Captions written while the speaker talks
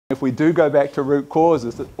If we do go back to root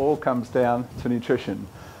causes, it all comes down to nutrition.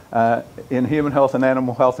 In human health and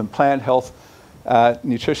animal health and plant health,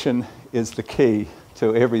 nutrition is the key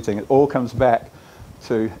to everything. It all comes back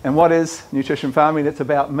to, and what is nutrition farming? It's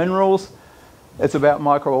about minerals, it's about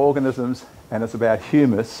microorganisms, and it's about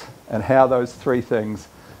humus, and how those three things,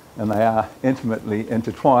 and they are intimately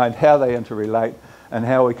intertwined, how they interrelate, and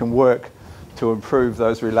how we can work to improve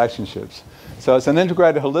those relationships. So it's an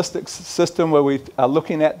integrated holistic system where we are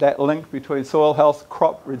looking at that link between soil health,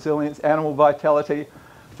 crop resilience, animal vitality,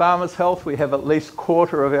 farmers' health. We have at least a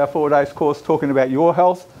quarter of our 4 days course talking about your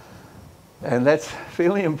health. And that's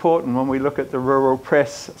fairly important when we look at the Rural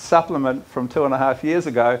Press supplement from 2.5 years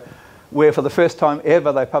ago, where for the first time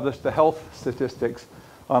ever they published the health statistics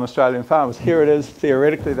on Australian farmers. Here it is,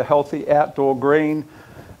 theoretically the healthy outdoor green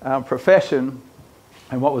profession.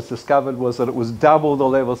 And what was discovered was that it was double the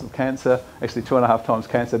levels of cancer, actually 2.5 times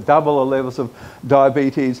cancer, double the levels of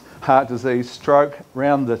diabetes, heart disease, stroke,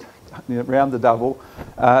 round the double.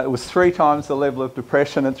 It was 3 times the level of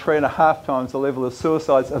depression and 3.5 times the level of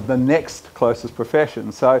suicides of the next closest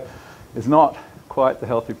profession. So it's not quite the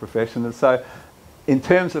healthy profession. And so in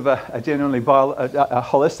terms of a genuinely a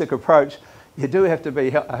holistic approach, you do have to be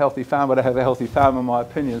a healthy farmer to have a healthy farm, in my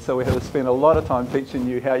opinion. So we have to spend a lot of time teaching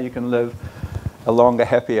you how you can live a longer,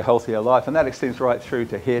 happier, healthier life. And that extends right through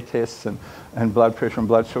to hair tests and blood pressure and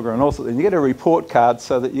blood sugar. And also, and you get a report card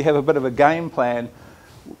so that you have a bit of a game plan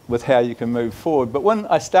with how you can move forward. But when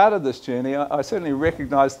I started this journey, I certainly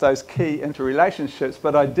recognised those key interrelationships,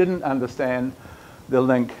 but I didn't understand the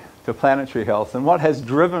link to planetary health. And what has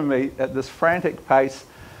driven me at this frantic pace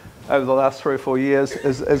over the last 3 or 4 years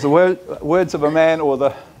is the words of a man, or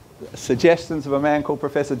the suggestions of a man called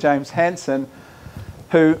Professor James Hansen,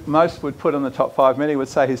 who most would put in the top 5. Many would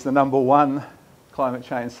say he's the #1 climate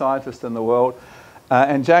change scientist in the world.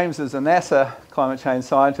 And James is a NASA climate change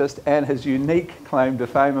scientist, and his unique claim to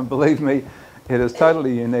fame, and believe me, it is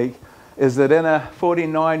totally unique, is that in a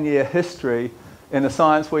 49-year history in a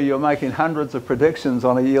science where you're making hundreds of predictions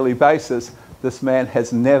on a yearly basis, this man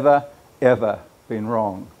has never, ever been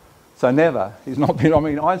wrong. So never. He's not been, I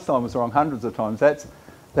mean, Einstein was wrong hundreds of times.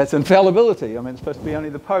 That's infallibility. I mean, it's supposed to be only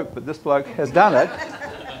the Pope, but this bloke has done it.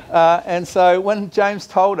 And so when James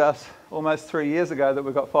told us almost 3 years ago that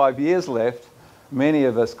we've got 5 years left, many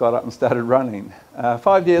of us got up and started running.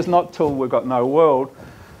 5 years, not till we've got no world,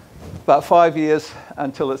 but 5 years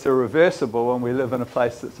until it's irreversible and we live in a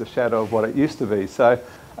place that's a shadow of what it used to be. So,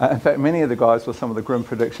 in fact, many of the guys with some of the grim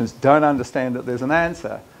predictions don't understand that there's an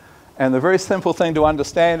answer. And the very simple thing to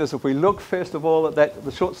understand is if we look first of all at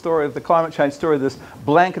the short story of the climate change story, this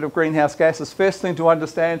blanket of greenhouse gases, first thing to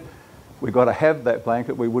understand, we've got to have that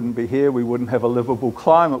blanket. We wouldn't be here. We wouldn't have a livable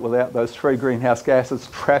climate without those 3 greenhouse gases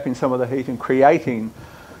trapping some of the heat and creating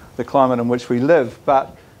the climate in which we live.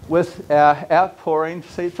 But with our outpouring,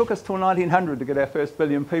 see, it took us till 1900 to get our first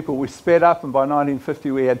billion people. We sped up, and by 1950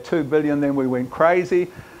 we had 2 billion. Then we went crazy,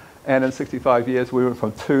 and in 65 years we went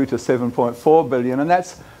from 2 to 7.4 billion. And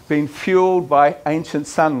that's been fueled by ancient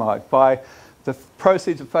sunlight, by the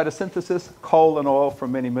proceeds of photosynthesis, coal and oil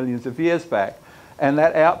from many millions of years back. And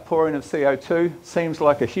that outpouring of CO2 seems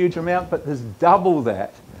like a huge amount, but there's double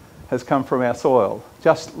that has come from our soil,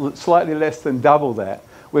 just slightly less than double that.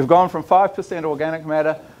 We've gone from 5% organic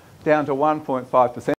matter down to 1.5%.